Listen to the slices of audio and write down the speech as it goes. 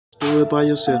do it by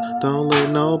yourself. Don't let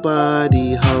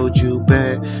nobody hold you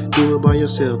back. Do it by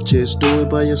yourself, just do it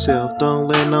by yourself. Don't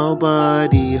let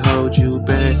nobody hold you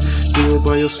back. Do it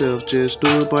by yourself, just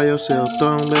do it by yourself.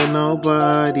 Don't let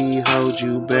nobody hold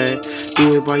you back.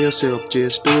 Do it by yourself,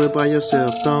 just do it by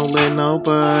yourself. Don't let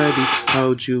nobody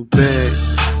hold you back.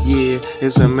 Yeah,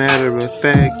 as a matter of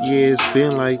fact, yeah, it's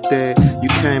been like that. You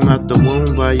came out the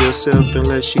womb by yourself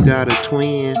unless you got a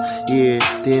twin. Yeah,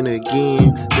 then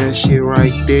again, that shit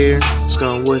right there,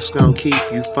 what's gonna keep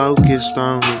you focused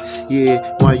on it.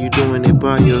 Yeah, while you doing it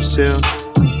by yourself,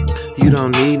 you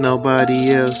don't need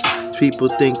nobody else. People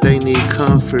think they need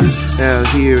comfort out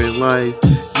here in life.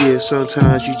 Yeah,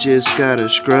 sometimes you just gotta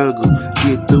struggle,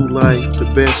 get through life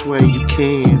the best way you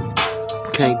can.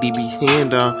 Can't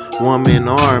depend on woman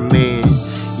or a man.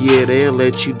 Yeah, they'll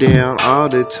let you down all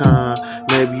the time.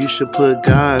 Maybe you should put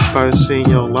God first in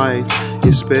your life,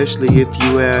 especially if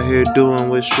you out here doing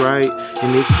what's right.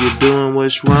 And if you're doing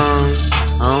what's wrong,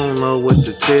 I don't know what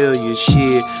to tell you.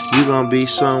 Shit, you gonna be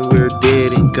somewhere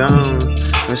dead and gone,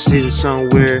 or sitting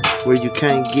somewhere where you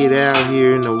can't get out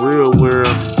here in the real world.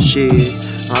 Shit,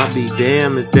 I'll be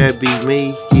damned if that be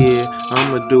me. Yeah,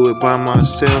 I'ma do it by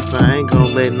myself. I ain't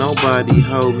gonna let nobody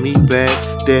hold me back.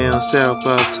 Down south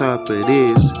off top of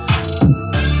this.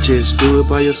 Just do it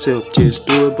by yourself, just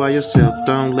do it by yourself.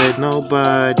 Don't let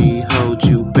nobody hold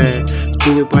you back.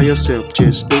 Do it by yourself,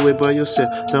 just do it by yourself.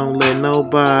 Don't let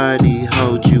nobody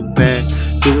hold you back.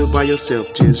 Do it by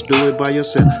yourself, just do it by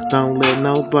yourself. Don't let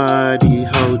nobody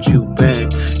hold you back.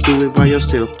 Do it by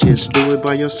yourself, just do it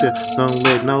by yourself. Don't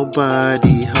let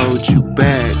nobody hold you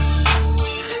back.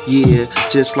 Yeah,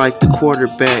 just like the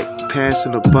quarterback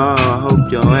passing the ball. I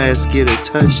hope your ass get a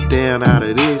touchdown out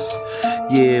of this.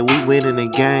 Yeah, we winning the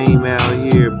game out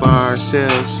here by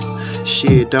ourselves.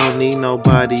 Shit, don't need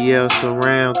nobody else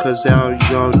around, cause all you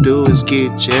gonna do is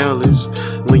get jealous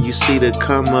when you see the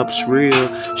come-ups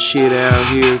real. Shit out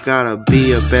here gotta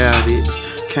be about it.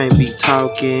 Can't be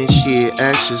talking shit,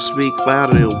 actions speak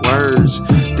louder than words.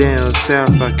 Down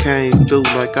south I came through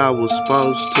like I was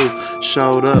supposed to.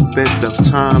 Showed up at the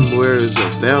time where it's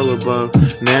available.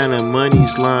 Now the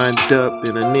money's lined up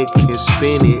and a nigga can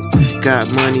spend it.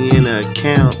 Got money in the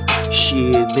account.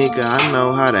 Shit, nigga, I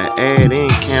know how to add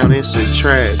and count and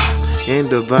subtract and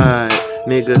divide.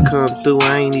 Nigga, come through,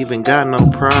 I ain't even got no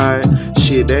pride.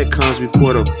 Shit, that comes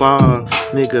before the fall.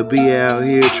 Nigga, be out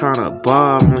here tryna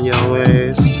ball on your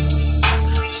ass.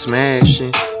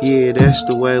 Smashing, yeah, that's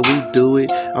the way we do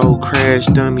it. Old crash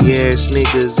dummy ass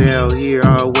niggas out here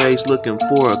always looking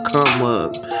for a come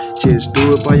up. Just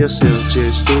do it by yourself,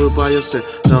 just do it by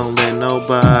yourself. Don't let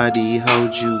nobody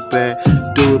hold you back.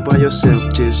 Do it by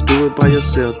yourself, just do it by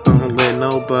yourself. Don't let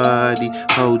nobody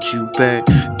hold you back.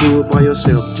 Do it by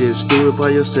yourself, just do it by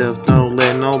yourself. Don't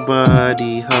let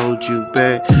nobody hold you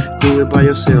back. Do it by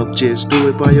yourself, just do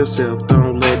it by yourself.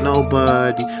 Don't let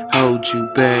nobody hold you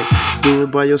back. Do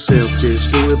it by yourself,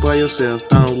 just do it by yourself.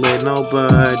 Don't let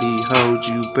nobody hold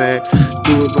you back.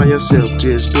 Do it by yourself,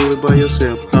 just do it by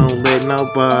yourself. Don't let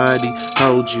nobody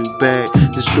hold you back.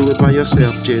 Just do it by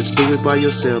yourself, just do it by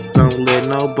yourself. Don't let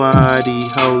nobody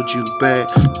hold you back.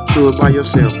 Do it by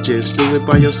yourself, just do it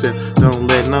by yourself. Don't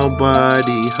let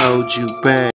nobody hold you back.